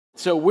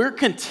So we're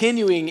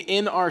continuing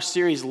in our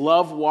series,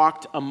 Love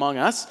Walked Among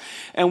Us.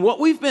 And what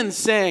we've been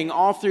saying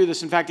all through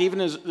this, in fact, even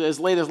as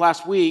late as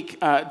last week,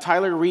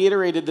 Tyler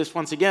reiterated this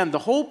once again, the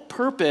whole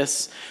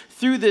purpose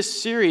through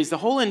this series, the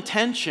whole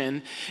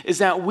intention is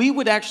that we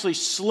would actually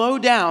slow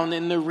down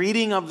in the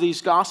reading of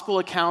these gospel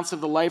accounts of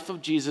the life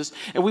of Jesus,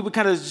 and we would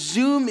kind of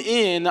zoom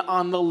in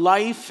on the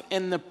life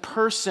and the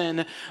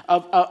person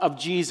of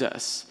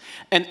Jesus.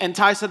 And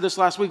Ty said this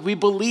last week, we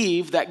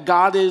believe that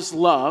God is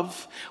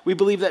love. We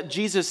believe that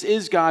Jesus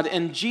is God,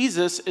 and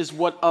Jesus is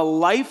what a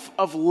life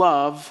of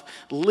love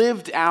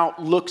lived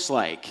out looks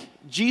like.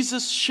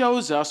 Jesus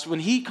shows us,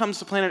 when he comes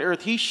to planet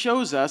Earth, he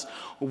shows us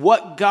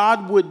what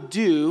God would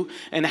do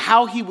and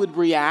how he would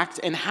react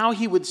and how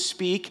he would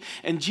speak.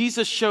 And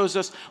Jesus shows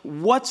us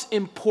what's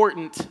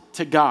important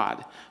to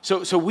God.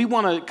 So we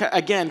want to,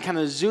 again, kind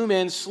of zoom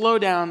in, slow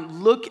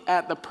down, look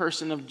at the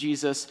person of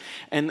Jesus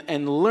and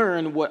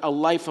learn what a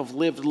life of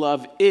lived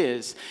love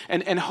is.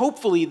 And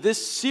hopefully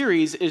this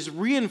series is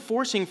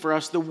reinforcing for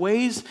us the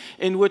ways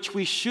in which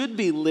we should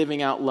be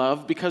living out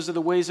love because of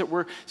the ways that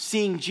we're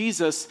seeing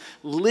Jesus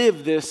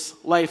live this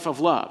life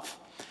of love.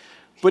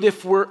 But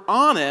if we're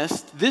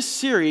honest, this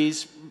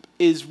series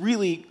is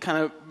really kind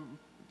of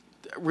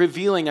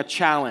revealing a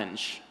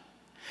challenge.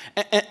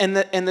 And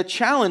the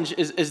challenge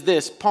is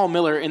this. Paul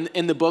Miller,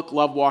 in the book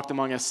Love Walked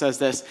Among Us, says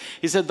this.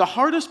 He said, the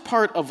hardest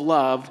part of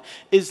love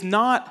is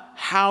not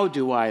how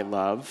do I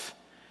love,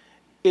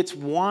 it's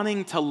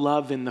wanting to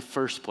love in the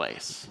first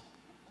place.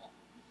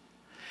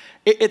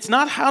 It's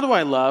not how do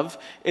I love,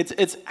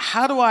 it's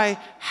how do I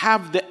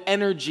have the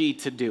energy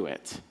to do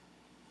it.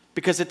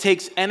 Because it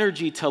takes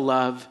energy to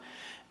love,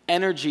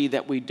 energy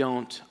that we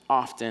don't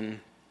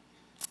often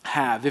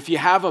have. If you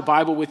have a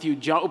Bible with you,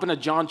 open to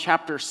John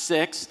chapter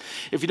 6.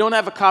 If you don't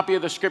have a copy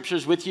of the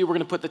scriptures with you, we're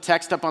going to put the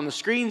text up on the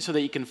screen so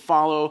that you can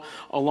follow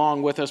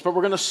along with us. But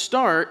we're going to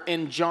start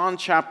in John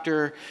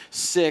chapter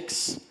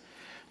 6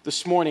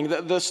 this morning.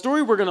 The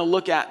story we're going to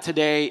look at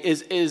today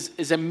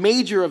is a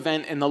major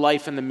event in the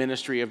life and the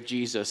ministry of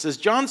Jesus. As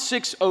John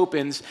 6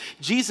 opens,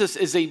 Jesus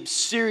is a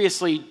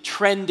seriously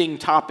trending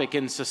topic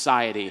in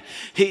society.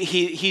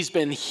 He's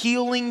been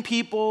healing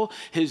people.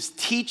 His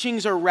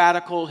teachings are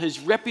radical. His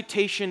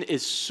reputation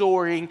is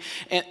soaring.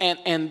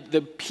 And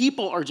the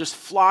people are just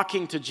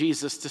flocking to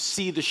Jesus to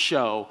see the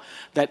show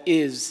that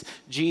is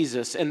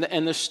Jesus.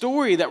 And the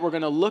story that we're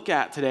going to look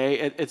at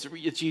today,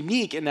 it's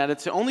unique in that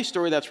it's the only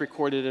story that's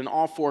recorded in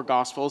all four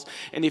Gospels.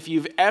 And if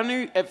you've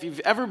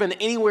ever been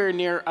anywhere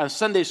near a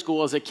Sunday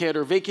school as a kid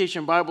or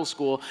vacation Bible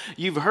school,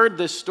 you've heard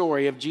this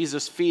story of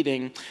Jesus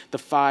feeding the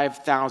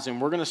 5,000.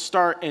 We're going to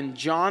start in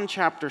John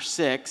chapter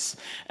 6,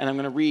 and I'm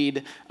going to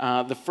read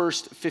the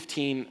first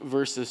 15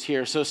 verses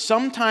here. So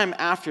sometime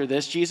after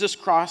this, Jesus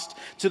crossed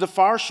to the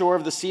far shore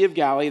of the Sea of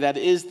Galilee, that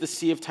is the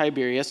Sea of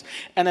Tiberias,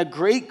 and a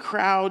great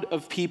crowd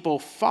of people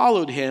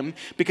followed him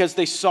because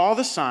they saw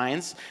the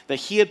signs that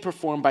he had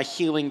performed by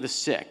healing the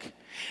sick.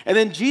 And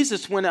then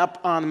Jesus went up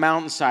on a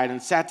mountainside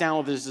and sat down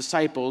with his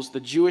disciples. The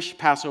Jewish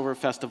Passover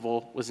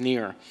festival was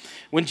near.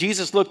 When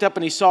Jesus looked up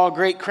and he saw a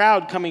great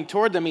crowd coming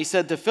toward them, he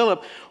said to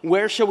Philip,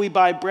 "Where shall we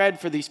buy bread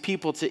for these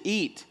people to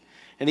eat?"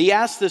 And he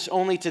asked this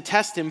only to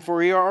test him,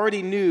 for he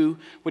already knew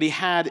what he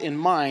had in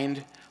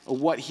mind of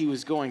what he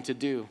was going to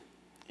do.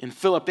 And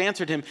Philip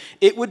answered him,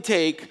 "It would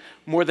take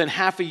more than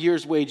half a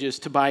year's wages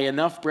to buy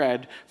enough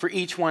bread for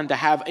each one to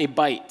have a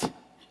bite."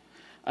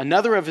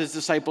 Another of his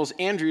disciples,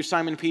 Andrew,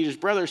 Simon Peter's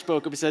brother,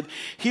 spoke up. He said,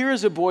 "Here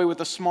is a boy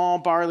with small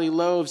barley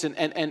loaves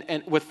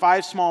and with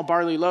 5 small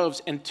barley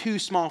loaves and 2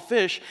 small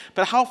fish,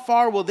 but how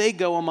far will they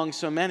go among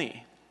so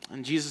many?"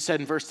 And Jesus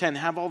said in verse 10,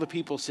 "Have all the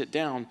people sit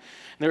down." And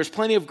there was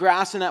plenty of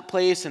grass in that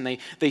place, and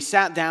they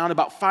sat down.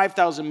 About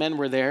 5,000 men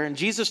were there. And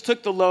Jesus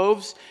took the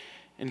loaves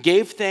and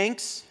gave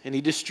thanks, and he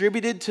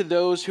distributed to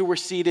those who were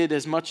seated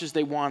as much as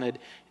they wanted.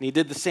 And he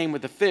did the same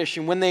with the fish.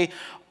 And when they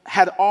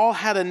had all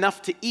had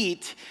enough to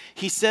eat,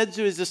 he said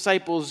to his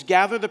disciples,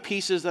 "Gather the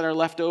pieces that are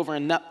left over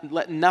and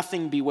let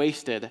nothing be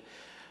wasted."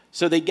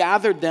 So they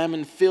gathered them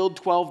and filled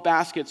 12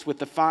 baskets with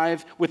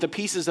the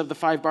pieces of the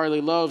 5 barley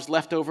loaves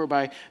left over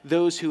by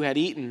those who had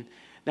eaten.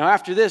 Now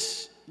after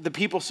this, the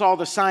people saw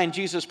the sign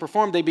Jesus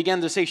performed. They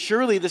began to say,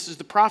 "Surely this is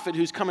the prophet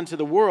who's come into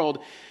the world."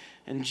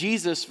 And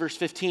Jesus, verse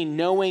 15,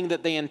 knowing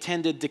that they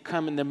intended to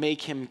come and to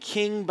make him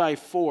king by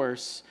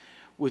force,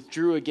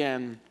 withdrew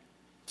again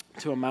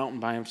to a mountain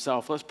by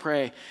himself. Let's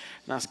pray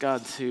and ask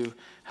God to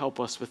help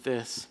us with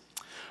this.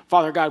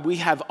 Father God,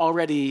 we've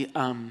already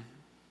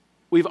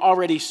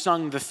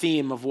sung the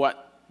theme of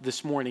what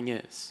this morning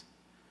is.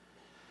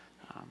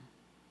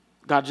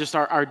 God, just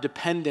our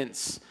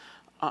dependence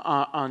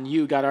on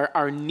you. God,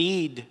 our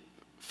need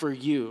for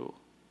you.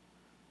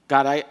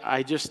 God,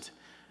 I just,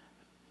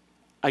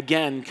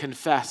 again,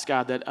 confess,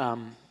 God, that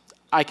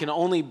I can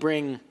only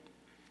bring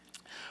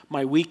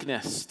my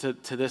weakness to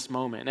this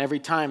moment. And every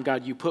time,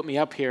 God, you put me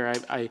up here,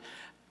 I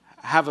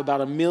have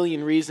about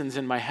 1,000,000 reasons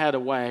in my head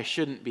of why I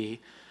shouldn't be.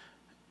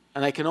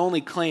 And I can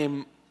only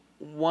claim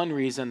one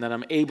reason that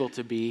I'm able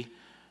to be,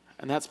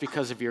 and that's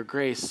because of your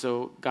grace.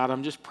 So, God,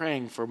 I'm just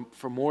praying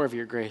for more of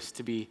your grace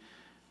to be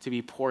to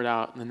be poured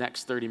out in the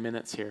next 30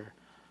 minutes here.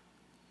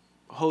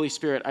 Holy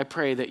Spirit, I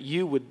pray that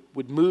you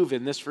would move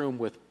in this room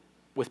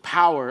with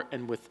power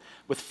and with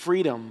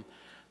freedom,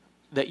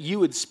 that you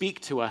would speak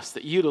to us,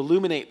 that you'd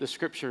illuminate the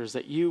scriptures,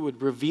 that you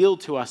would reveal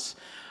to us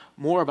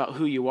more about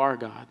who you are,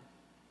 God.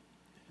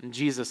 And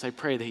Jesus, I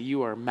pray that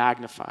you are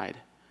magnified,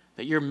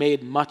 that you're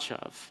made much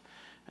of,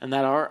 and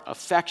that our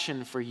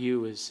affection for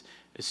you is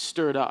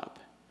stirred up.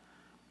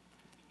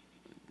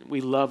 We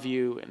love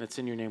you, and it's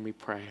in your name we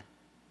pray.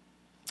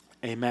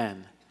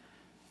 Amen.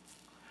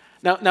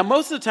 Now,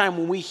 most of the time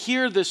when we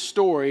hear this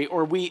story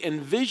or we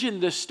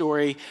envision this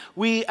story,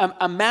 we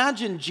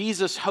imagine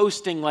Jesus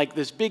hosting like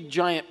this big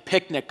giant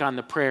picnic on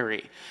the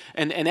prairie.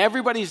 And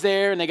everybody's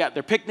there and they got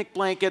their picnic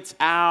blankets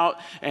out.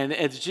 And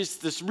it's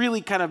just this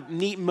really kind of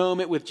neat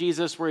moment with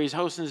Jesus where he's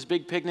hosting this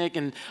big picnic.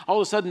 And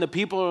all of a sudden the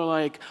people are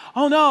like,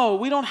 oh no,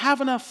 we don't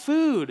have enough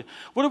food.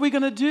 What are we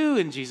going to do?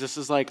 And Jesus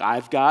is like,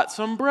 I've got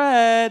some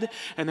bread.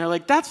 And they're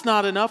like, that's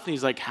not enough. And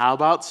he's like, how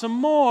about some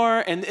more?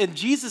 And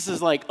Jesus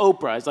is like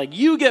Oprah. He's like,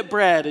 you get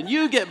bread and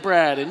you get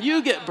bread and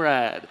you get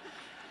bread.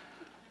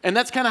 And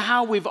that's kind of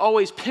how we've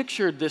always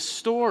pictured this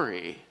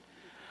story.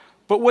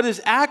 But what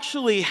is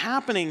actually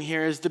happening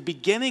here is the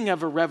beginning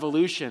of a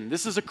revolution.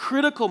 This is a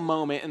critical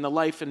moment in the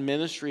life and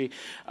ministry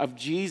of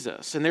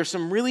Jesus. And there's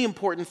some really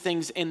important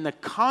things in the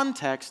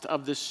context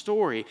of this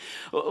story.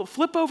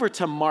 Flip over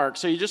to Mark.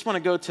 So you just want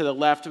to go to the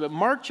left. But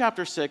Mark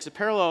chapter 6, a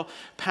parallel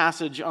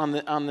passage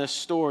on this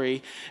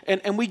story.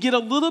 And we get a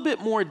little bit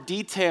more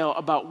detail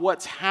about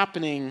what's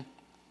happening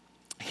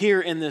here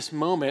in this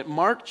moment.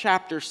 Mark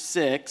chapter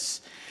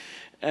 6,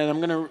 and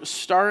I'm going to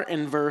start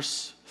in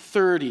verse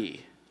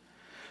 30.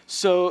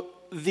 So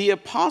the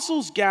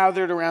apostles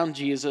gathered around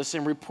Jesus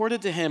and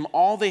reported to him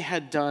all they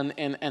had done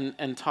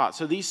and taught.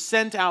 So these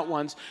sent out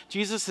ones,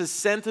 Jesus has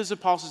sent his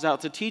apostles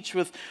out to teach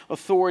with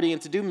authority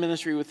and to do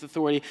ministry with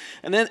authority.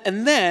 And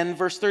then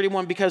verse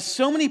 31, because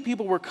so many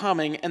people were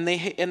coming and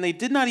they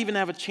did not even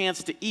have a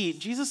chance to eat,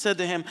 Jesus said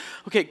to him,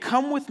 okay,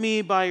 come with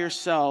me by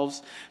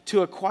yourselves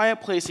to a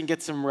quiet place and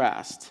get some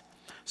rest.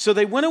 So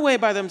they went away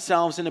by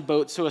themselves in a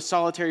boat to a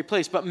solitary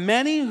place. But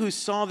many who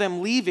saw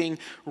them leaving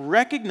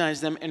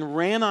recognized them and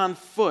ran on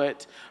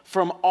foot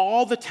from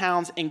all the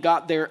towns and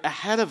got there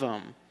ahead of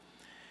them.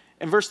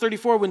 In verse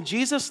 34, when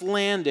Jesus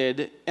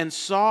landed and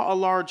saw a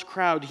large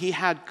crowd, he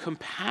had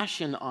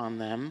compassion on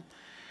them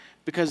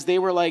because they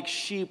were like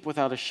sheep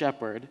without a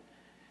shepherd.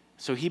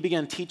 So he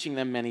began teaching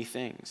them many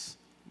things.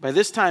 By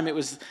this time it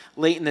was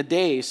late in the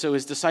day, so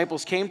his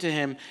disciples came to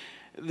him.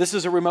 This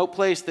is a remote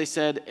place, they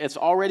said. It's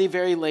already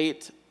very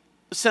late.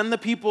 Send the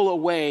people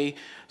away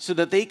so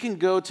that they can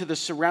go to the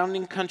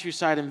surrounding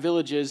countryside and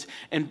villages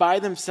and buy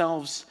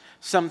themselves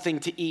something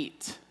to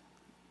eat.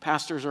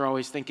 Pastors are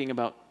always thinking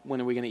about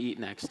when are we going to eat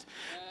next.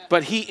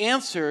 But he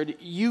answered,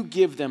 you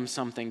give them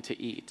something to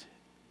eat.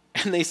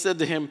 And they said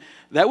to him,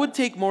 that would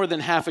take more than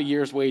half a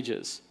year's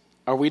wages.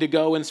 Are we to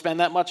go and spend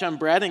that much on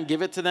bread and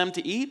give it to them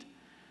to eat?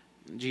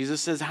 And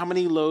Jesus says, how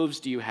many loaves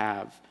do you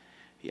have?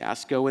 He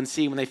asked, go and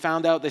see. When they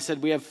found out, they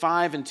said, we have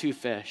 5 and 2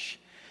 fish.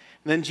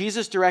 And then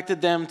Jesus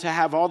directed them to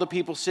have all the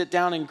people sit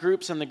down in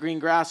groups on the green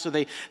grass. So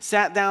they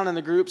sat down in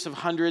the groups of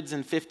hundreds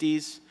and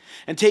 50s.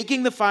 And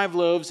taking the 5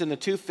 loaves and the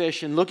 2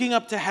 fish and looking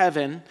up to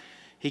heaven,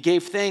 he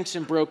gave thanks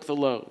and broke the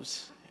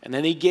loaves. And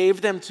then he gave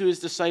them to his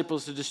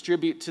disciples to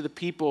distribute to the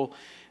people.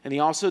 And he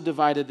also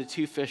divided the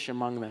 2 fish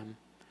among them.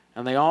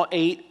 And they all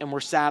ate and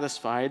were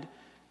satisfied.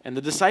 And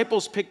the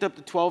disciples picked up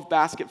the 12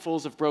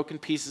 basketfuls of broken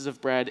pieces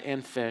of bread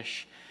and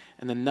fish.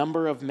 And the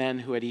number of men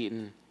who had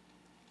eaten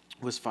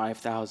was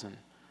 5,000.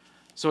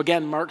 So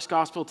again, Mark's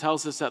gospel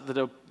tells us that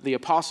the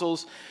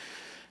apostles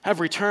have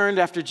returned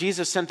after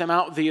Jesus sent them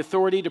out with the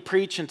authority to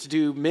preach and to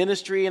do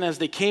ministry. And as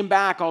they came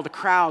back, all the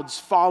crowds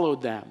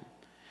followed them.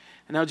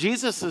 And now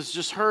Jesus has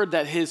just heard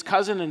that his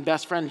cousin and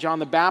best friend, John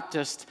the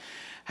Baptist,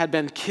 had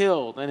been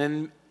killed. And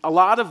in a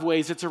lot of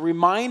ways, it's a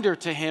reminder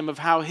to him of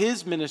how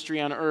his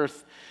ministry on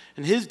earth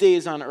and his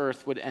days on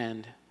earth would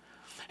end.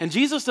 And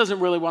Jesus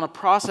doesn't really want to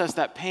process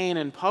that pain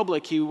in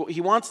public. He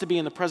wants to be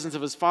in the presence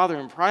of his Father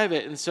in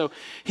private. And so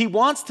he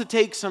wants to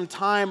take some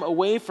time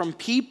away from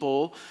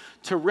people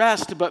to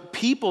rest, but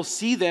people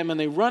see them and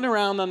they run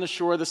around on the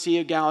shore of the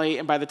Sea of Galilee.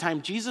 And by the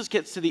time Jesus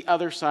gets to the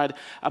other side,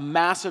 a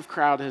massive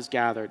crowd has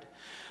gathered.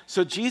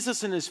 So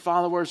Jesus and his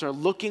followers are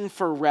looking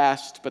for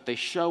rest, but they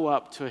show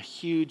up to a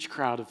huge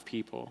crowd of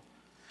people.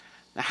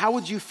 Now, how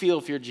would you feel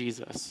if you're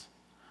Jesus?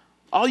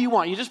 All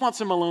you just want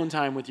some alone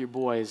time with your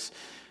boys.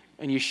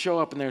 And you show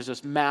up and there's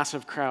this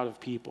massive crowd of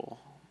people.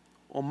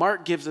 Well,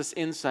 Mark gives us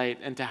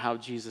insight into how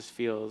Jesus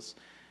feels.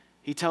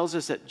 He tells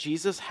us that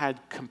Jesus had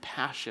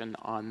compassion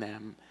on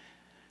them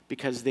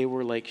because they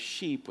were like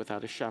sheep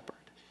without a shepherd.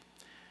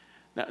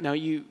 Now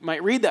you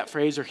might read that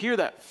phrase or hear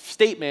that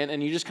statement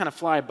and you just kind of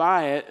fly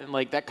by it, and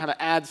like that kind of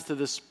adds to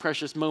this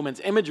precious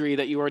moments imagery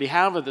that you already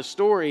have of the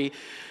story,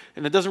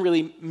 and it doesn't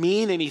really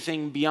mean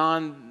anything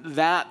beyond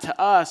that to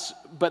us,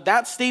 but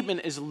that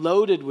statement is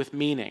loaded with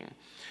meaning.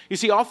 You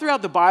see, all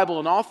throughout the Bible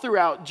and all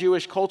throughout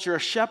Jewish culture, a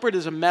shepherd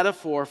is a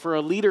metaphor for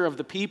a leader of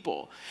the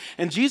people.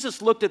 And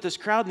Jesus looked at this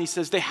crowd and he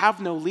says, they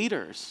have no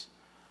leaders.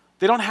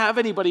 They don't have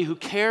anybody who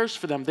cares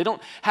for them. They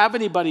don't have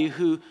anybody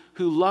who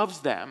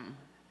loves them.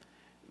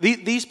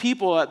 These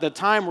people at the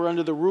time were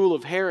under the rule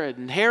of Herod.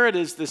 And Herod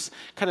is this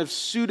kind of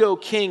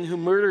pseudo-king who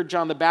murdered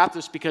John the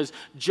Baptist because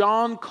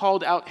John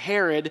called out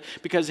Herod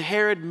because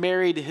Herod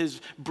married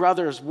his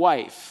brother's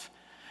wife.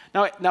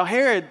 Now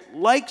Herod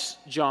likes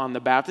John the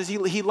Baptist.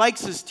 He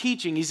likes his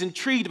teaching. He's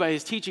intrigued by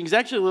his teaching. He's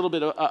actually a little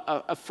bit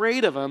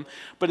afraid of him.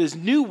 But his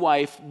new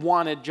wife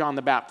wanted John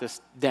the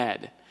Baptist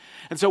dead.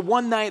 And so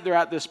one night they're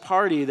at this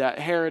party that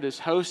Herod is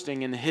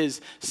hosting, and his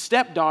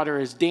stepdaughter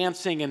is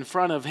dancing in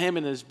front of him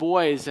and his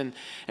boys. And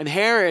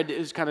Herod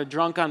is kind of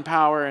drunk on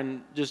power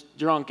and just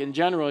drunk in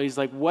general. He's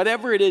like,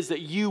 whatever it is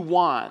that you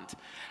want,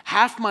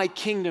 half my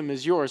kingdom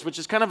is yours, which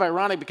is kind of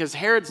ironic because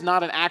Herod's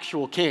not an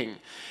actual king.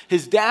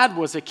 His dad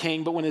was a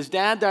king, but when his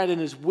dad died in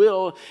his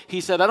will, he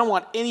said, I don't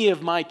want any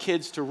of my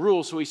kids to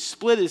rule, so he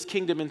split his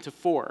kingdom into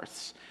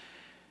fourths.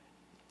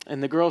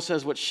 And the girl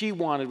says what she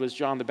wanted was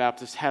John the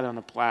Baptist's head on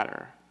a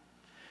platter.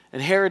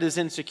 And Herod is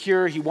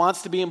insecure. He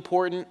wants to be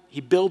important. He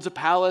builds a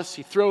palace.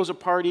 He throws a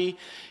party.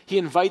 He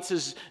invites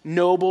his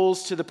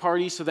nobles to the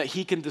party so that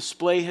he can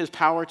display his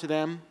power to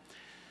them.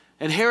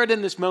 And Herod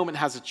in this moment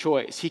has a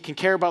choice. He can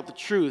care about the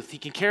truth. He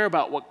can care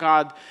about what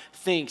God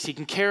thinks. He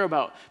can care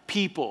about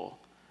people.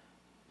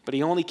 But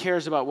he only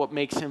cares about what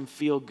makes him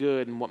feel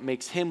good and what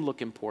makes him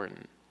look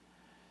important.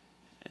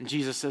 And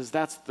Jesus says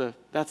that's the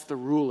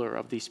ruler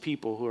of these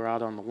people who are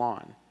out on the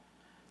lawn.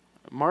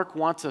 Mark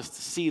wants us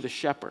to see the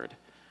shepherd.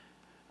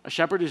 A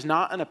shepherd who's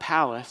not in a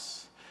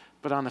palace,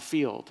 but on a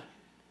field.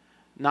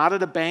 Not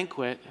at a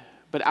banquet,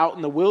 but out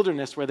in the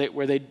wilderness where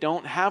they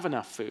don't have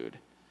enough food.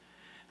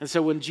 And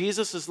so when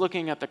Jesus is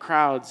looking at the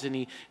crowds and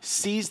he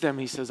sees them,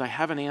 he says, I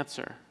have an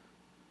answer.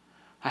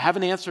 I have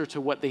an answer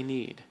to what they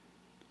need.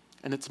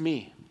 And it's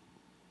me,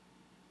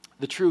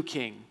 the true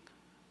king,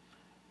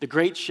 the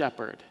great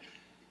shepherd.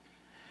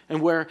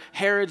 And where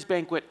Herod's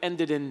banquet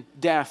ended in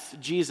death,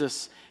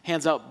 Jesus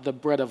hands out the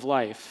bread of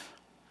life.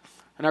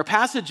 And our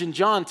passage in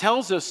John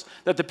tells us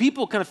that the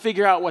people kind of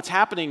figure out what's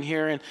happening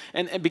here.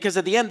 And because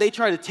at the end, they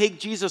try to take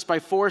Jesus by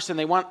force and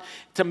they want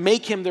to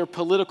make him their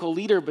political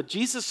leader. But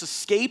Jesus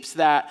escapes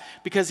that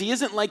because he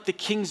isn't like the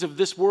kings of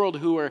this world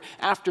who are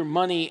after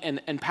money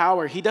and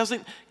power. He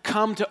doesn't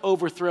come to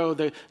overthrow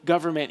the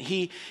government.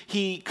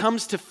 He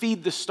comes to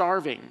feed the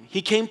starving.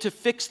 He came to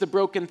fix the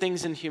broken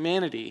things in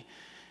humanity.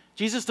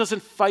 Jesus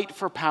doesn't fight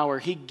for power.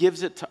 He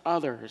gives it to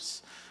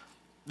others.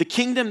 The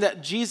kingdom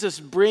that Jesus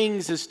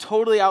brings is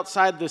totally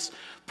outside this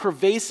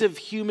pervasive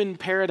human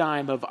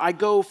paradigm of I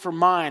go for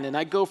mine, and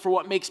I go for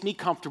what makes me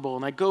comfortable,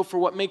 and I go for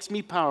what makes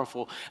me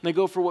powerful, and I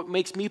go for what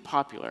makes me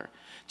popular.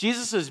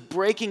 Jesus is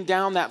breaking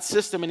down that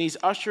system, and he's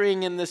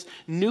ushering in this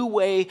new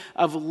way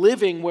of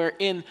living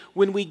wherein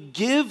when we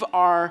give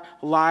our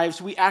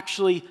lives, we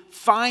actually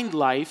find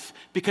life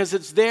because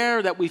it's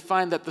there that we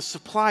find that the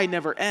supply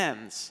never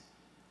ends.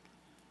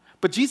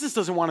 But Jesus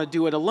doesn't want to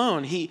do it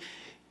alone.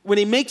 When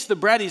he makes the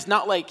bread, he's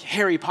not like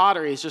Harry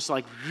Potter. He's just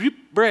like,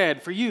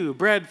 bread for you,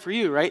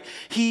 right?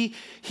 He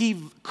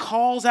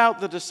calls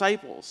out the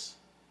disciples.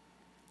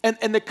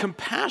 And the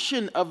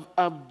compassion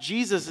of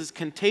Jesus is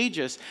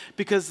contagious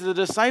because the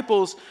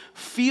disciples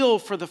feel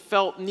for the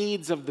felt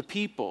needs of the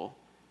people.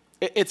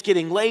 It's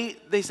getting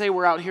late. They say,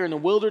 we're out here in the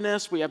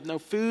wilderness. We have no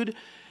food.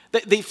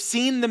 They've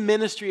seen the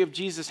ministry of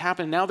Jesus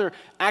happen. Now they're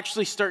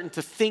actually starting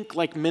to think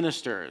like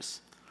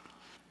ministers.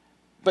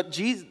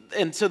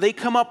 And so they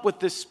come up with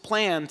this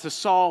plan to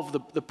solve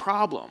the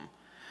problem.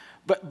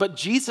 But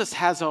Jesus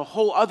has a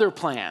whole other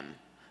plan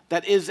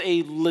that is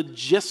a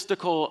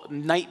logistical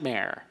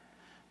nightmare.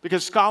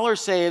 Because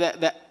scholars say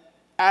that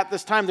at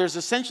this time there's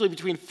essentially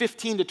between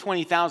 15 to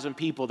 20,000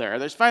 people there.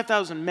 There's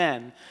 5,000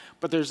 men,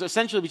 but there's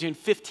essentially between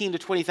 15 to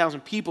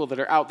 20,000 people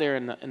that are out there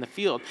in the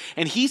field.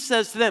 And Jesus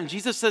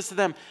says to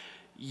them,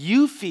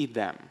 you feed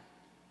them.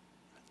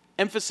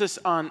 Emphasis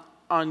on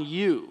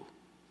you.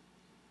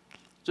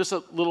 Just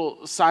a little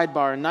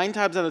sidebar. 9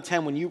 times out of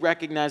 10, when you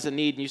recognize a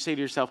need and you say to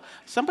yourself,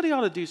 somebody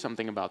ought to do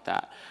something about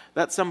that,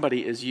 that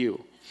somebody is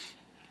you.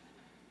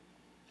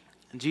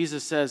 And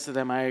Jesus says to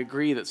them, I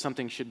agree that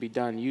something should be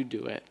done. You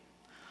do it.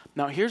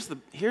 Now, here's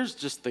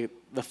just the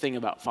thing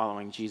about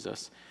following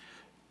Jesus.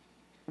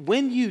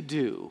 When you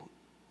do,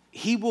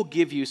 he will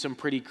give you some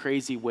pretty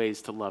crazy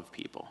ways to love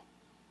people.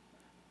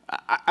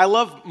 I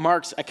love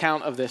Mark's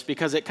account of this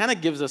because it kind of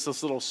gives us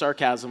this little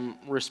sarcasm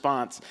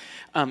response.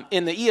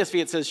 In the ESV,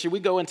 it says, should we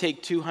go and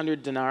take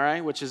 200 denarii,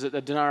 which is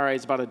a denarii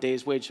is about a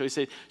day's wage. So he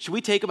said, should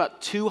we take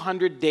about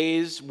 200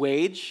 days'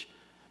 wage?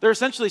 They're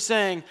essentially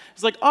saying,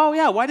 it's like, oh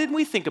yeah, why didn't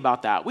we think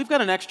about that? We've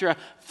got an extra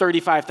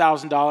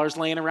 $35,000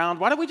 laying around.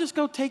 Why don't we just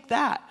go take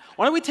that?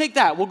 Why don't we take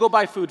that? We'll go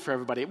buy food for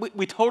everybody.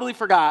 We totally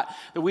forgot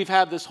that we've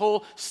had this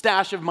whole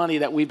stash of money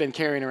that we've been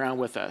carrying around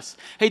with us.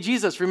 Hey,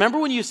 Jesus, remember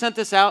when you sent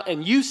this out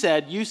and you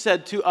said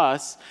to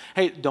us,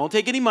 hey, don't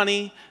take any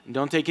money, and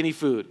don't take any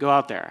food. Go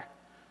out there.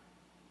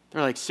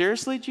 They're like,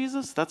 seriously,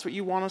 Jesus? That's what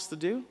you want us to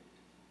do?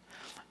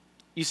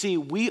 You see,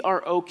 we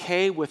are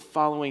okay with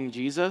following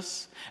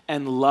Jesus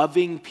and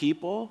loving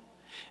people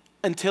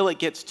until it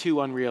gets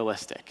too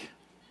unrealistic.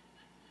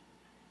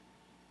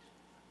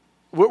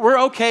 We're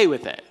okay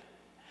with it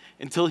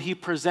until he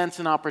presents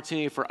an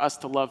opportunity for us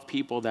to love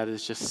people that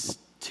is just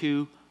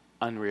too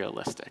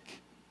unrealistic.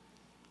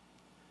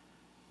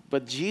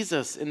 But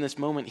Jesus, in this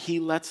moment, he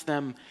lets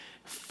them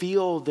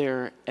feel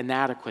their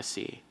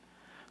inadequacy.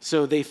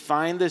 So they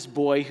find this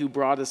boy who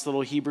brought this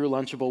little Hebrew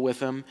Lunchable with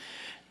him,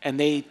 and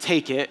they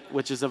take it,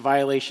 which is a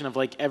violation of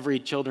like every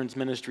children's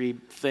ministry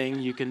thing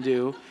you can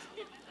do,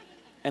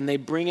 and they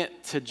bring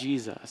it to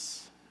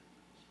Jesus.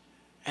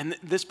 And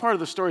this part of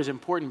the story is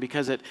important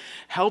because it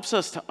helps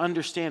us to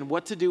understand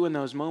what to do in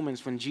those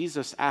moments when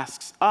Jesus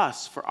asks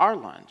us for our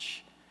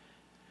lunch.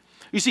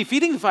 You see,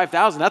 feeding the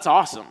 5,000, that's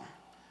awesome,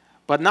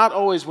 but not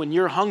always when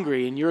you're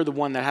hungry and you're the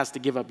one that has to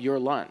give up your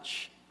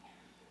lunch.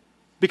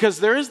 Because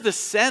there is this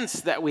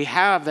sense that we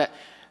have that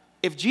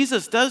if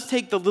Jesus does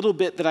take the little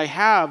bit that I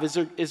have, is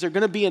there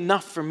going to be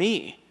enough for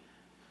me?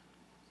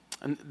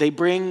 And they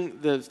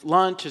bring the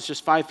lunch. It's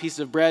just 5 pieces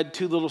of bread,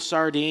 2 little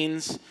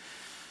sardines.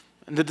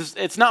 And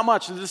it's not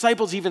much. The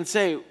disciples even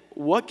say,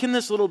 what can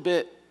this little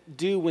bit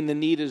do when the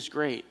need is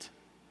great?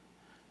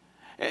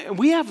 And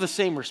we have the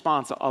same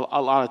response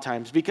a lot of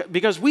times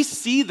because we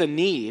see the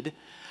need.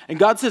 And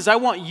God says, I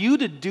want you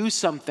to do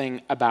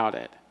something about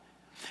it.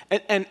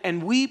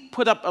 And we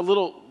put up a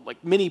little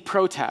like mini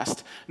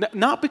protest,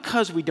 not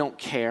because we don't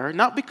care,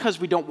 not because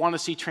we don't want to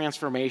see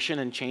transformation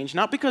and change,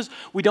 not because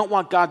we don't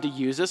want God to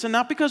use us, and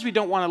not because we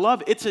don't want to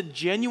love. It's a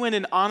genuine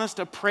and honest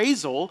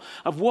appraisal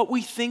of what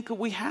we think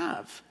we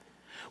have.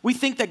 We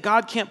think that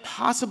God can't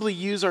possibly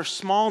use our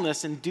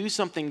smallness and do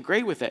something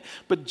great with it.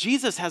 But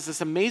Jesus has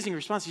this amazing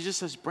response. He just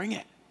says, bring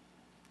it.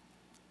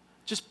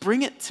 Just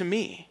bring it to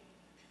me.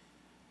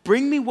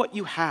 Bring me what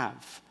you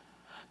have.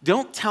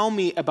 Don't tell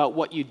me about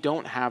what you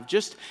don't have.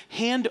 Just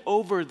hand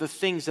over the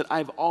things that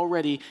I've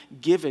already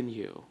given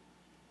you.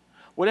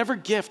 Whatever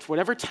gift,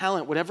 whatever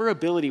talent, whatever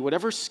ability,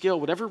 whatever skill,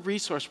 whatever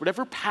resource,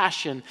 whatever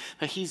passion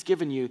that he's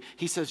given you,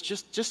 he says,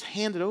 just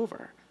hand it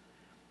over.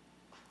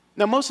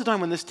 Now, most of the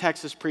time when this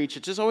text is preached,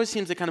 it just always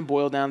seems to kind of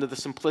boil down to the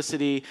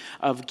simplicity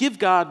of give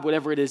God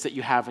whatever it is that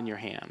you have in your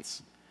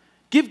hands.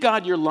 Give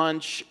God your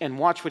lunch and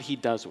watch what he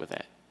does with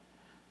it.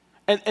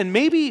 And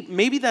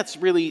maybe that's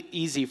really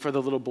easy for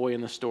the little boy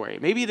in the story.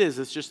 Maybe it is.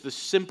 It's just this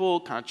simple,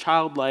 kind of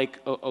childlike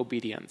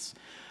obedience.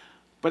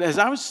 But as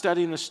I was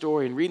studying the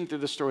story and reading through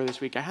the story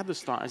this week, I had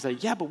this thought. I was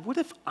like, yeah, but what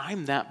if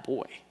I'm that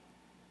boy?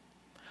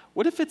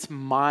 What if it's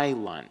my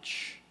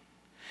lunch?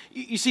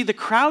 You see, the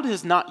crowd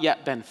has not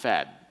yet been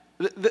fed.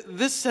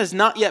 This has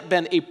not yet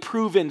been a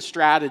proven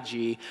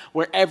strategy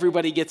where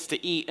everybody gets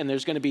to eat and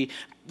there's going to be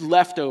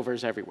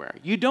leftovers everywhere.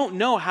 You don't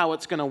know how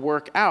it's going to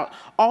work out.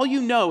 All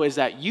you know is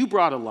that you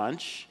brought a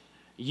lunch,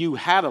 you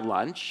had a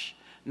lunch,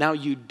 now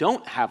you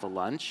don't have a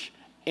lunch,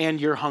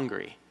 and you're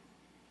hungry.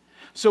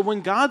 So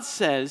when God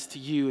says to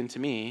you and to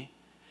me,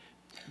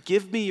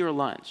 give me your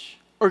lunch,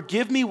 or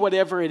give me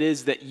whatever it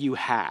is that you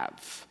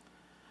have,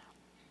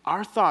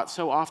 our thought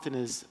so often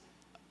is,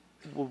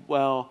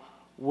 well,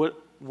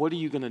 what are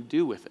you going to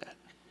do with it?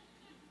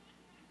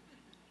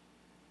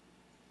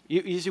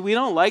 You see, we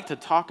don't like to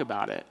talk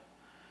about it.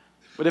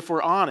 But if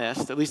we're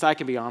honest, at least I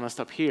can be honest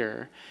up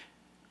here,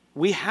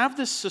 we have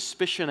this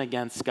suspicion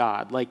against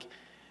God. Like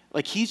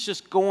he's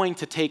just going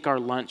to take our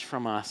lunch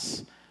from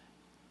us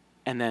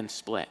and then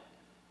split.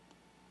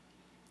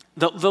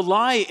 The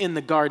lie in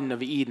the Garden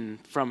of Eden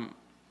from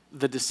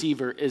the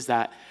deceiver is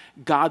that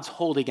God's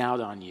holding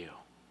out on you.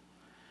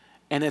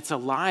 And it's a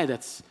lie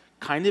that's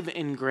kind of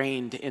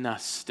ingrained in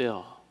us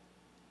still.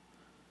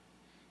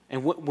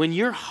 And when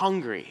you're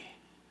hungry,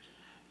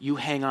 you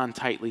hang on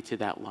tightly to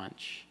that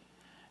lunch.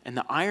 And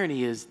the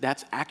irony is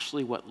that's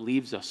actually what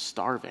leaves us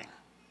starving.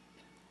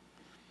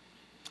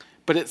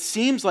 But it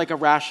seems like a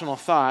rational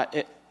thought.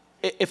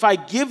 If I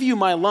give you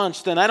my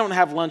lunch, then I don't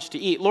have lunch to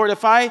eat. Lord,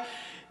 if I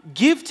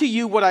give to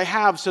you what I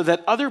have so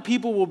that other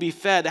people will be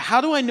fed,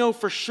 how do I know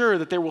for sure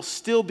that there will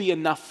still be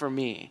enough for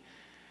me?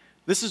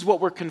 This is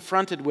what we're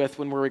confronted with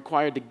when we're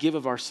required to give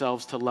of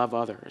ourselves to love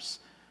others.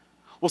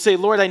 We'll say,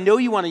 Lord, I know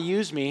you want to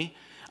use me.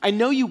 I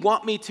know you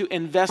want me to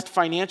invest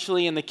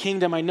financially in the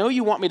kingdom. I know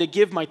you want me to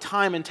give my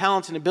time and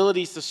talents and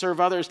abilities to serve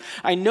others.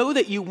 I know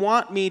that you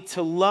want me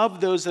to love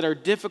those that are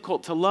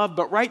difficult to love,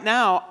 but right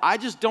now, I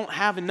just don't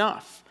have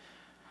enough.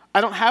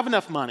 I don't have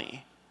enough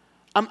money.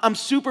 I'm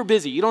super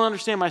busy. You don't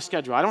understand my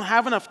schedule. I don't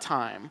have enough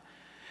time.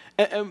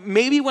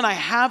 Maybe when I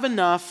have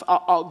enough,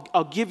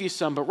 I'll give you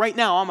some, but right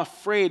now, I'm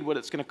afraid what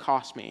it's going to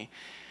cost me.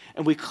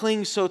 And we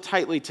cling so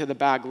tightly to the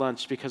bag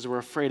lunch because we're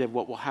afraid of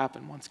what will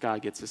happen once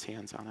God gets his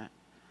hands on it.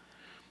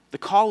 The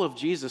call of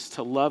Jesus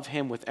to love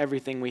him with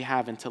everything we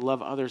have and to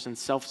love others in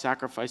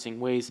self-sacrificing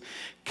ways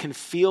can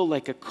feel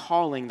like a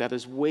calling that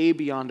is way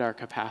beyond our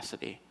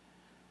capacity.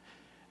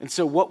 And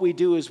so what we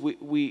do is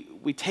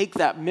we take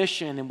that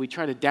mission and we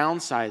try to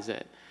downsize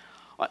it.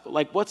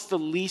 Like what's the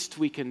least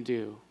we can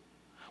do?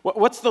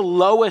 What's the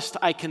lowest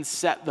I can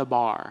set the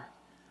bar?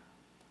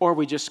 Or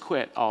we just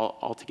quit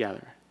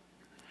altogether.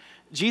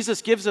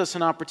 Jesus gives us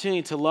an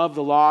opportunity to love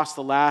the lost,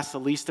 the last, the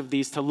least of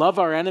these, to love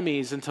our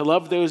enemies, and to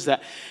love those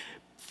that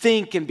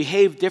think and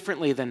behave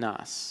differently than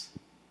us.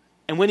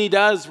 And when he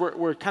does,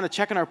 we're kind of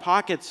checking our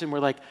pockets and we're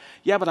like,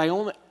 yeah, but I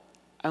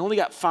only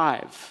got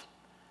 5.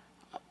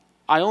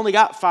 I only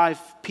got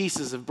 5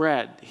 pieces of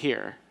bread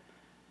here.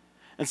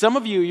 And some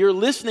of you, you're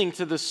listening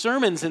to the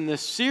sermons in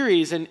this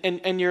series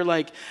and you're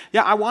like,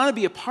 yeah, I want to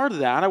be a part of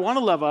that. I want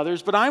to love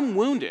others, but I'm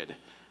wounded.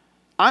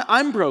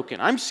 I'm broken.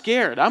 I'm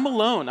scared. I'm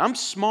alone. I'm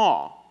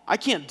small. I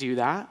can't do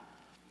that.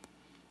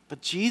 But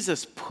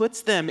Jesus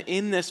puts them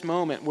in this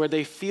moment where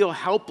they feel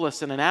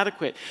helpless and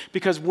inadequate,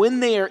 because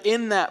when they are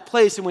in that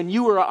place, and when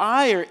you or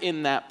I are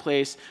in that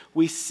place,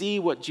 we see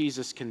what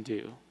Jesus can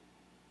do.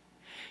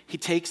 He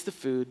takes the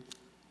food,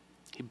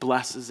 he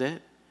blesses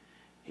it,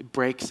 he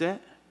breaks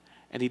it,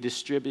 and he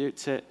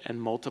distributes it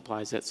and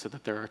multiplies it so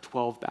that there are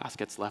 12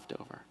 baskets left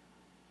over.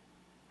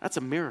 That's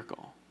a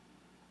miracle.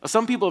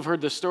 Some people have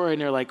heard this story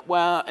and they're like,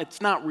 well,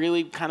 it's not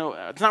really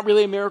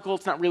a miracle.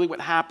 It's not really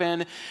what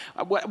happened.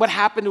 What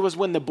happened was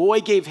when the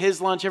boy gave his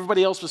lunch,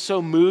 everybody else was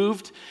so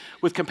moved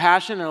with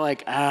compassion. They're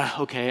like,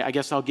 okay, I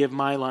guess I'll give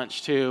my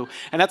lunch too.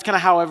 And that's kind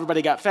of how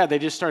everybody got fed. They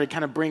just started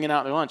kind of bringing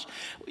out their lunch.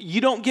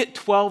 You don't get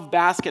 12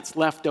 baskets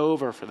left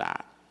over for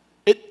that.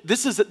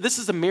 This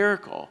is a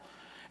miracle.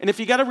 And if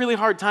you got a really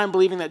hard time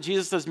believing that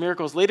Jesus does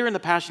miracles, later in the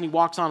Passion, he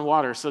walks on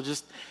water. So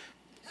just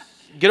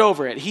get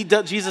over it.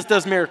 Jesus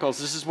does miracles.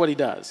 This is what he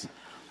does.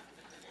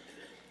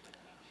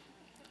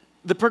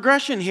 The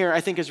progression here,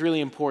 I think, is really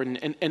important.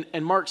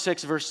 In Mark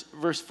 6,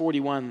 verse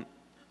 41,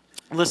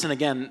 listen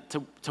again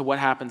to what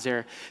happens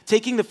there.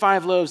 Taking the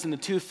 5 loaves and the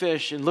 2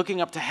 fish and looking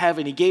up to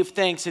heaven, he gave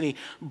thanks and he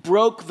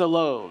broke the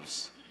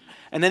loaves.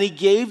 And then he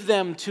gave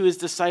them to his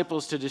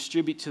disciples to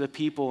distribute to the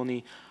people, and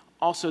he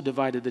also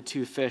divided the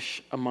 2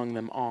 fish among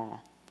them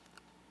all.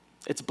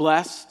 It's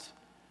blessed,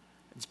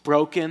 it's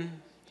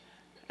broken,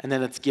 and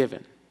then it's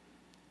given.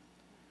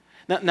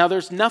 Now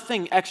there's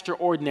nothing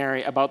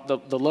extraordinary about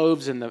the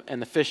loaves and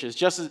the fishes.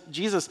 Just as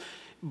Jesus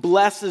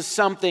blesses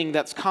something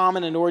that's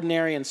common and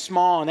ordinary and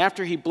small, and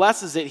after he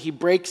blesses it, he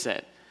breaks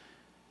it.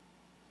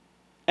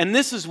 And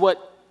this is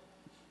what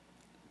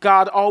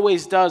God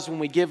always does when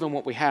we give him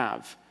what we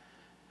have.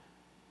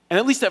 And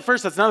at least at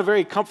first, that's not a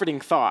very comforting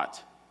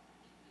thought.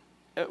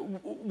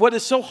 What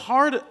is so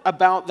hard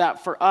about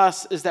that for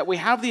us is that we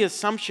have the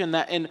assumption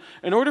that in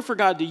order for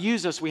God to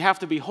use us, we have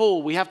to be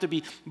whole, we have to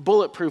be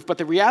bulletproof. But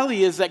the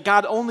reality is that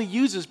God only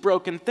uses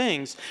broken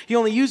things. He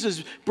only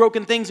uses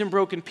broken things and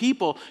broken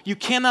people. You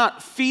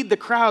cannot feed the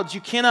crowds.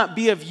 You cannot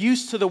be of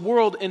use to the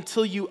world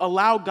until you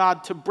allow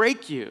God to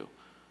break you.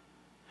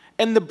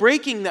 And the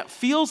breaking that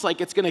feels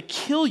like it's going to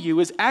kill you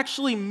is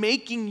actually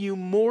making you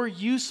more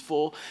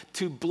useful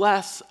to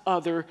bless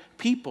other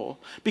people,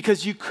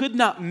 because you could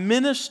not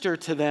minister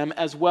to them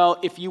as well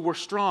if you were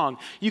strong.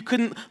 You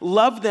couldn't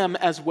love them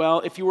as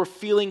well if you were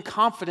feeling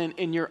confident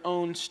in your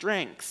own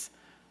strength.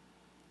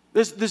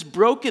 This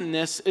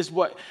brokenness is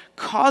what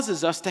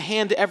causes us to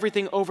hand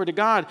everything over to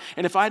God.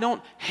 And if I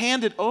don't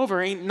hand it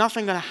over, ain't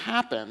nothing going to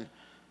happen.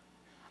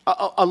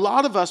 A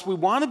lot of us, we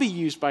want to be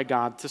used by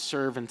God to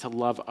serve and to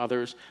love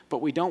others, but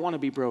we don't want to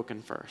be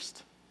broken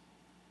first.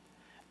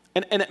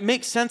 And it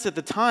makes sense at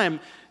the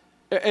time.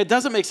 It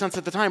doesn't make sense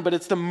at the time, but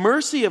it's the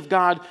mercy of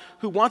God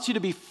who wants you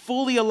to be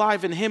fully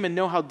alive in him and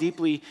know how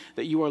deeply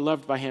that you are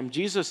loved by him.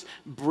 Jesus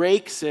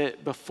breaks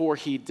it before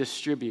he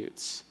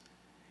distributes.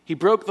 He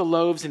broke the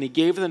loaves and he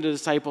gave them to the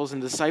disciples,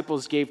 and the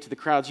disciples gave to the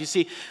crowds. You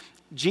see,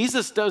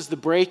 Jesus does the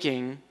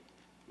breaking,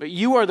 but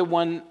you are the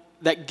one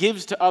that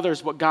gives to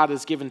others what God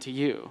has given to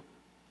you.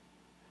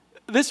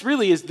 This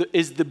really is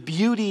the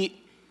beauty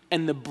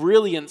and the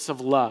brilliance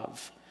of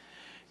love.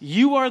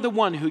 You are the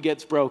one who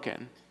gets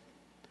broken,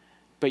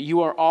 but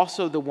you are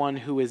also the one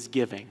who is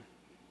giving.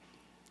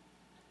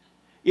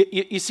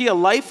 You see, a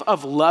life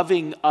of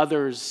loving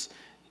others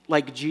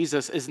like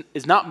Jesus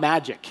is not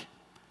magic.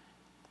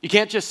 You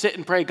can't just sit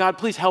and pray, God,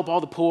 please help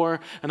all the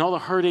poor and all the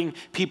hurting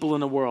people in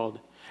the world,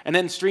 and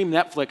then stream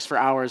Netflix for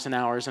hours and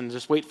hours and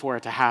just wait for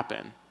it to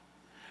happen.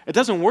 It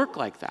doesn't work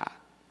like that.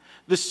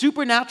 The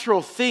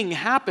supernatural thing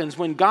happens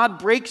when God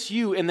breaks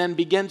you and then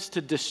begins to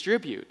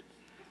distribute.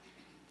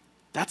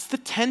 That's the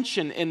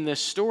tension in this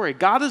story.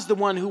 God is the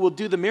one who will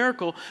do the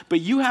miracle, but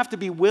you have to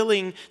be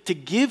willing to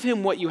give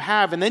him what you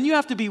have, and then you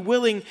have to be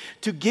willing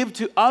to give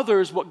to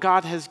others what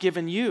God has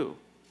given you.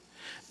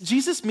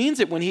 Jesus means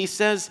it when he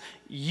says,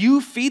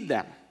 you feed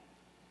them,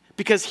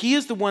 because he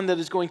is the one that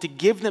is going to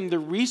give them the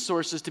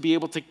resources to be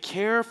able to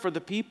care for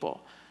the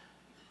people.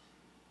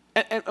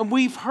 And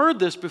we've heard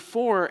this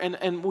before,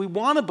 and we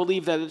want to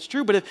believe that it's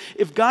true, but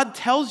if God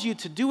tells you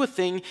to do a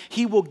thing,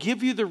 he will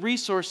give you the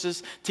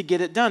resources to get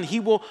it done. He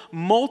will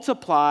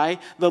multiply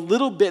the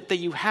little bit that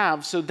you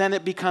have so then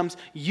it becomes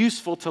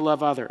useful to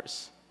love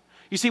others.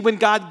 You see, when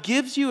God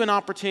gives you an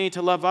opportunity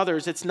to love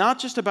others, it's not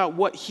just about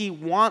what he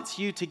wants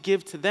you to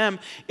give to them.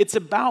 It's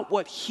about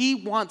what he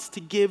wants to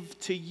give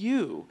to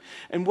you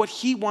and what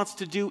he wants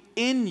to do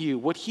in you,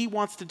 what he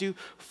wants to do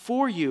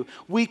for you.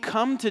 We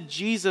come to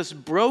Jesus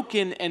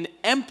broken and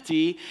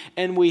empty,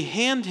 and we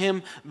hand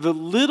him the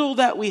little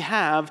that we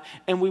have,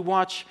 and we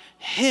watch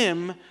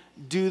him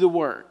do the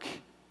work.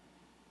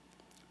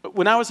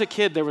 When I was a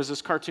kid, there was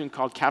this cartoon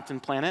called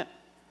Captain Planet.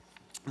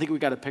 I think we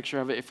got a picture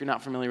of it if you're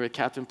not familiar with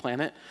Captain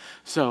Planet.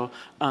 So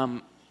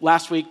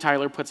last week,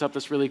 Tyler puts up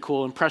this really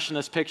cool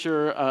impressionist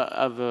picture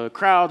of a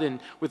crowd,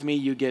 and with me,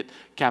 you get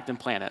Captain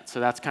Planet.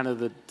 So that's kind of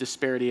the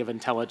disparity of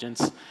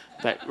intelligence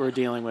that we're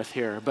dealing with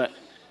here. But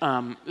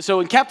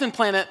so in Captain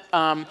Planet,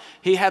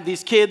 he had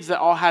these kids that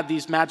all had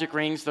these magic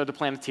rings. They're the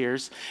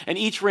Planeteers. And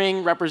each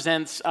ring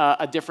represents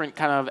a different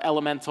kind of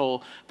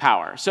elemental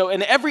power. So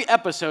in every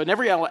episode,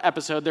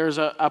 there's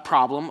a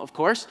problem, of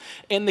course.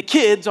 And the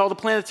kids, all the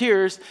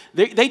Planeteers,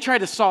 they try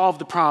to solve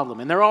the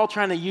problem. And they're all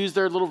trying to use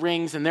their little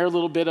rings and their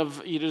little bit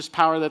of just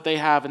power that they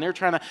have. And they're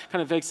trying to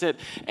kind of fix it.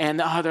 And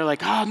they're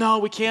like, oh, no,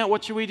 we can't.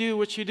 What should we do?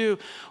 What should you do?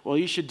 Well,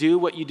 you should do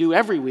what you do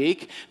every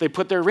week. They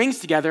put their rings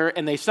together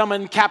and they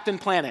summon Captain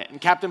Planet. And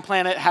Captain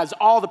Planet has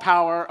all the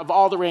power of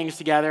all the rings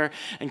together,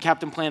 and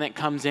Captain Planet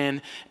comes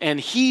in, and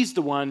he's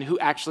the one who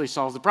actually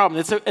solves the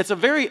problem. It's a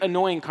very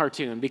annoying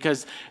cartoon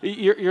because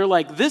you're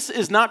like, this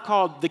is not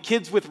called the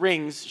Kids with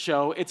Rings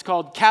show. It's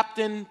called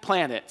Captain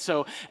Planet.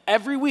 So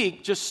every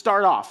week, just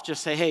start off.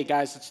 Just say, hey,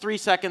 guys, it's 3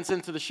 seconds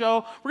into the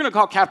show. We're going to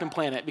call Captain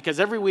Planet because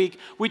every week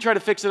we try to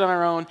fix it on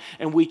our own,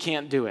 and we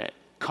can't do it.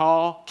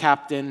 Call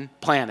Captain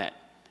Planet.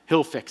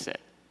 He'll fix it.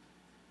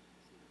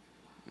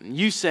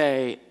 You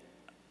say,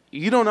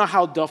 you don't know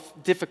how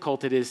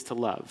difficult it is to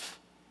love.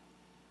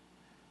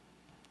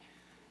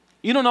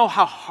 You don't know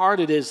how hard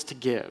it is to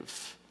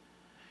give.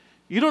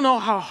 You don't know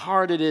how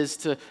hard it is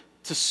to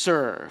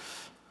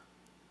serve.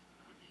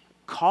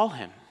 Call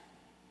him.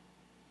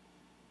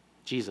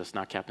 Jesus,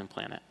 not Captain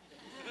Planet.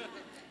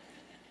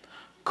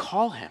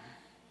 Call him.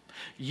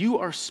 You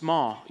are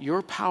small.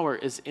 Your power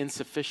is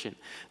insufficient.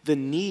 The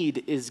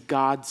need is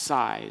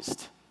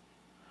God-sized.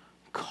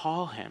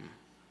 Call him.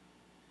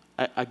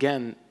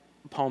 Again,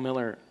 Paul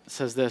Miller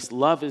says this,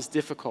 love is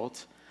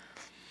difficult.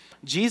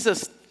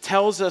 Jesus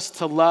tells us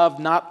to love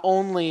not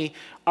only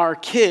our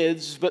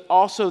kids, but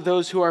also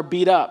those who are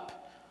beat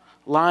up,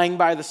 lying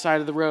by the side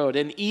of the road,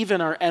 and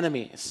even our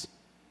enemies.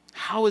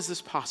 How is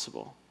this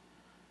possible?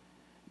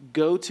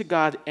 Go to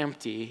God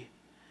empty,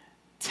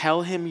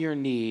 tell him your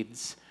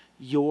needs,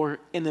 your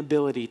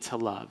inability to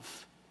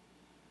love.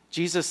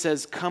 Jesus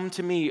says, come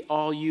to me,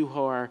 all you who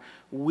are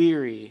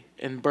weary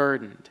and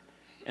burdened,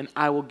 and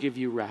I will give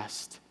you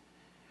rest.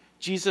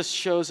 Jesus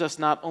shows us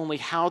not only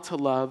how to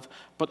love,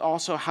 but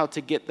also how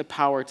to get the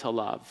power to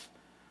love.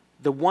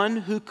 The one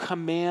who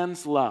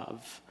commands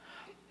love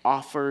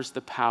offers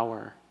the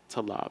power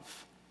to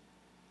love.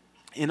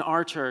 In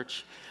our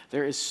church,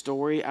 there is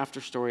story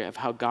after story of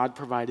how God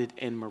provided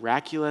in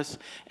miraculous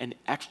and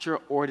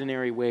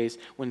extraordinary ways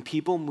when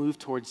people move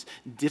towards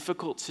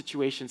difficult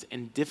situations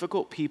and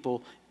difficult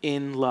people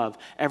in love.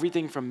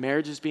 Everything from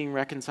marriages being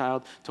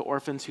reconciled to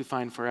orphans who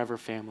find forever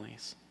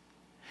families.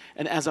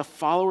 And as a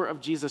follower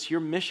of Jesus, your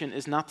mission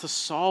is not to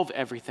solve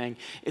everything.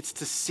 It's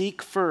to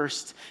seek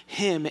first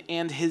him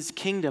and his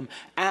kingdom.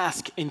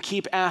 Ask and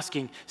keep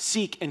asking.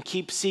 Seek and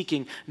keep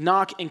seeking.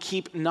 Knock and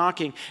keep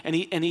knocking. And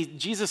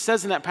Jesus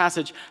says in that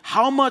passage,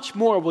 how much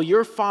more will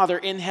your Father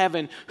in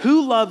heaven,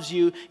 who loves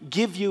you,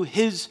 give you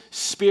his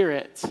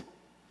Spirit?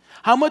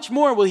 How much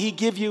more will he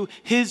give you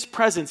his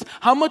presence?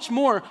 How much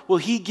more will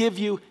he give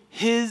you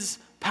his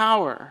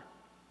power?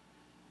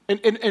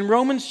 In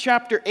Romans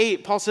chapter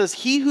 8, Paul says,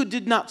 he who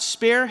did not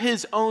spare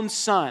his own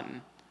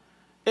son.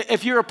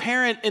 If you're a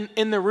parent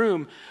in the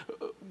room,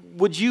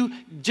 would you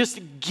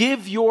just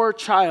give your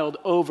child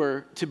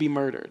over to be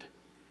murdered?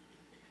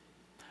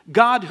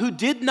 God, who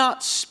did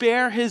not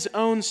spare his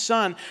own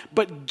son,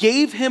 but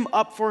gave him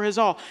up for his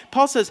all.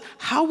 Paul says,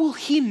 how will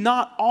he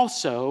not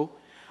also,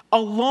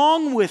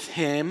 along with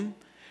him,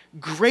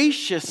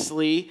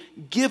 graciously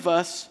give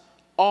us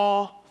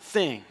all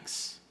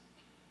things?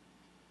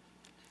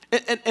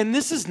 And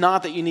this is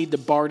not that you need to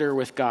barter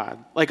with God.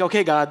 Like,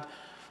 okay, God,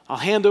 I'll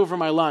hand over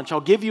my lunch.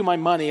 I'll give you my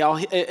money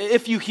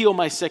if you heal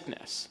my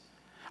sickness.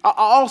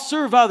 I'll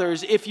serve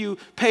others if you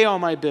pay all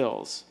my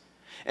bills.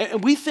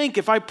 And we think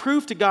if I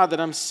prove to God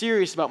that I'm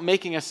serious about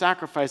making a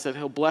sacrifice that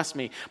he'll bless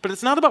me. But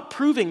it's not about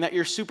proving that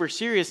you're super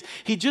serious.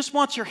 He just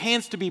wants your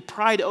hands to be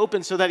pried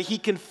open so that he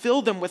can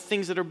fill them with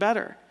things that are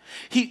better.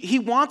 He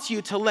wants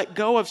you to let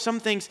go of some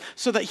things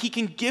so that he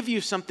can give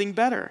you something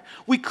better.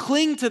 We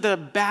cling to the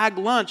bag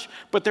lunch,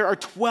 but there are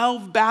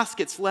 12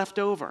 baskets left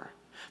over.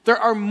 There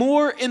are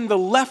more in the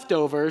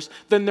leftovers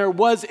than there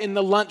was in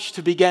the lunch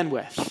to begin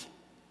with.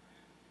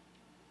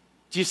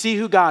 Do you see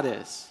who God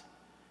is?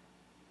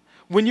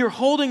 When you're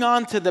holding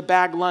on to the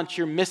bag lunch,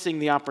 you're missing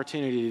the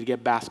opportunity to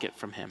get basket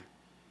from him.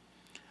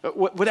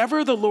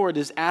 Whatever the Lord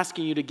is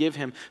asking you to give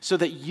him so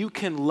that you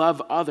can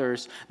love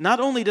others,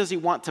 not only does he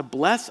want to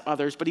bless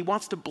others, but he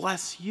wants to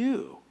bless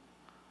you.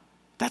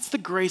 That's the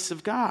grace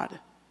of God.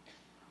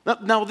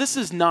 Now, this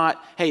is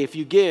not, hey, if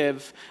you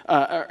give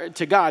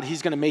to God,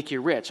 he's going to make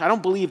you rich. I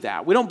don't believe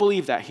that. We don't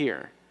believe that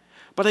here.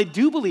 But I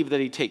do believe that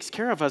he takes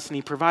care of us and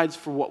he provides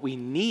for what we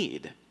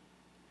need.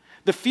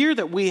 The fear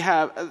that we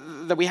have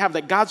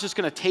that God's just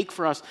going to take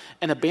for us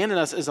and abandon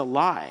us is a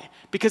lie,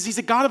 because he's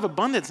a God of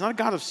abundance, not a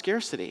God of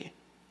scarcity.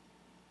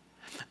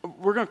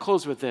 We're going to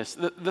close with this.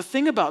 The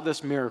thing about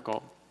this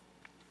miracle,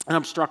 and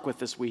I'm struck with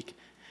this week,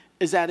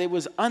 is that it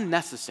was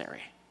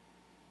unnecessary.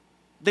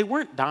 They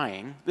weren't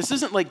dying. This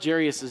isn't like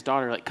Jairus'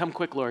 daughter, like, come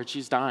quick, Lord,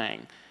 she's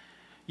dying.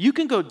 You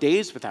can go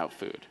days without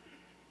food.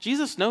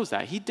 Jesus knows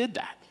that. He did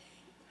that.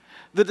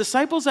 The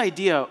disciples'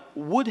 idea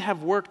would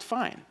have worked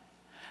fine.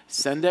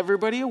 Send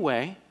everybody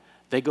away.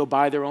 They go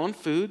buy their own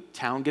food.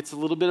 Town gets a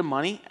little bit of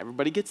money.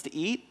 Everybody gets to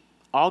eat.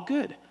 All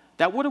good.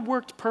 That would have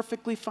worked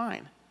perfectly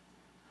fine.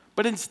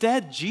 But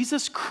instead,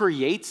 Jesus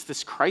creates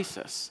this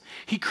crisis.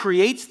 He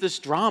creates this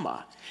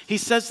drama. He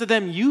says to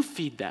them, you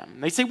feed them.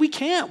 They say, we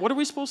can't. What are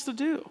we supposed to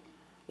do?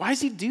 Why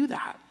does he do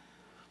that?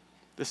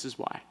 This is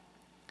why.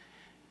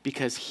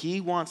 Because he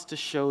wants to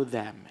show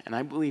them, and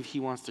I believe he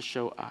wants to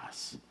show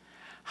us,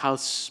 how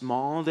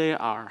small they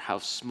are, how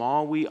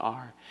small we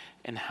are,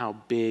 and how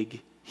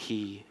big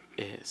he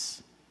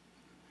is.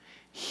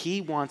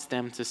 He wants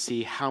them to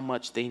see how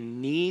much they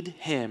need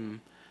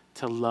him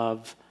to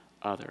love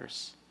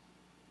others.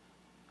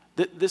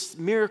 This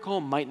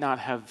miracle might not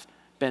have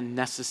been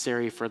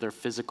necessary for their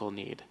physical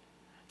need.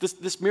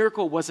 This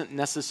miracle wasn't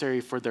necessary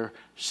for their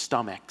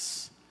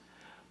stomachs,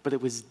 but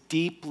it was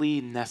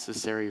deeply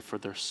necessary for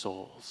their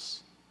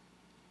souls.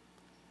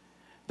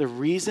 The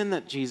reason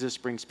that Jesus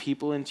brings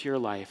people into your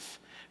life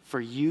for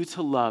you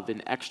to love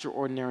in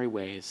extraordinary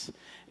ways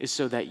is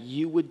so that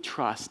you would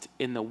trust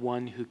in the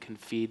one who can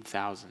feed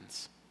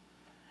thousands,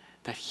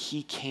 that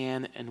he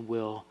can and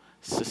will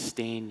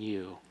sustain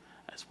you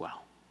as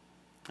well.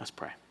 Let's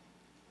pray.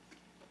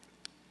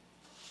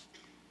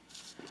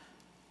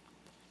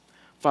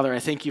 Father, I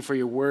thank you for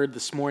your word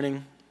this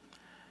morning.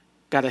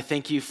 God, I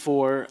thank you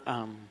for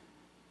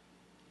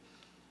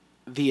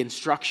the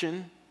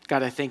instruction.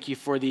 God, I thank you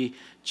for the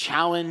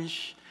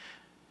challenge.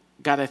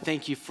 God, I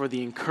thank you for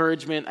the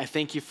encouragement. I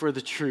thank you for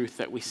the truth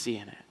that we see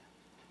in it.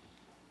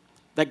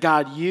 That,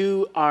 God,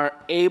 you are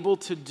able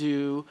to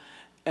do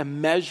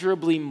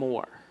immeasurably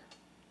more.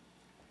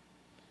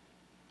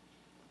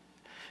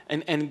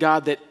 And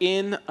God, that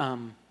in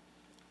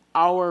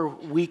our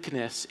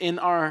weakness, in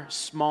our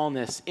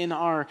smallness, in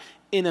our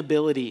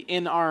inability,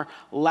 in our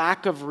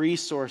lack of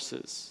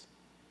resources,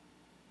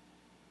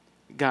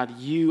 God,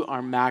 you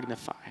are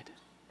magnified.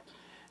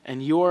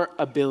 And your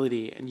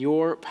ability and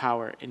your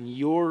power and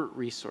your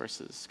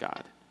resources,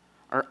 God,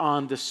 are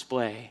on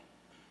display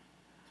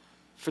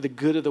for the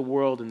good of the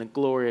world and the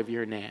glory of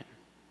your name.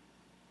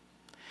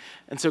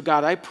 And so,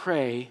 God, I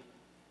pray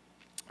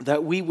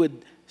that we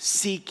would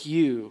seek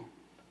you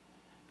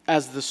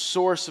as the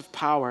source of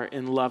power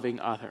in loving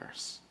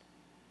others.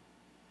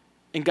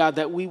 And God,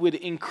 that we would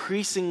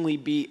increasingly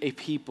be a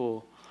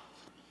people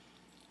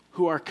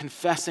who are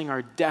confessing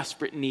our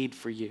desperate need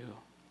for you.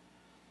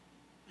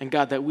 And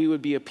God, that we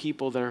would be a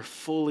people that are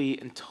fully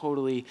and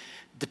totally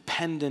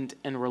dependent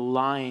and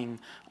relying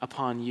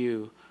upon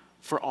you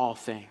for all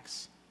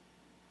things.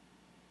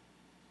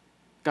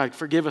 God,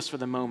 forgive us for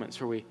the moments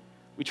where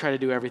we try to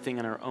do everything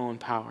in our own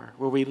power,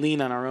 where we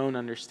lean on our own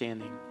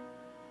understanding.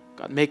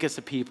 God, make us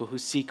a people who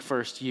seek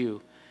first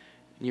you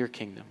and your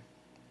kingdom.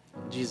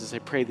 Jesus, I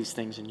pray these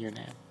things in your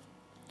name.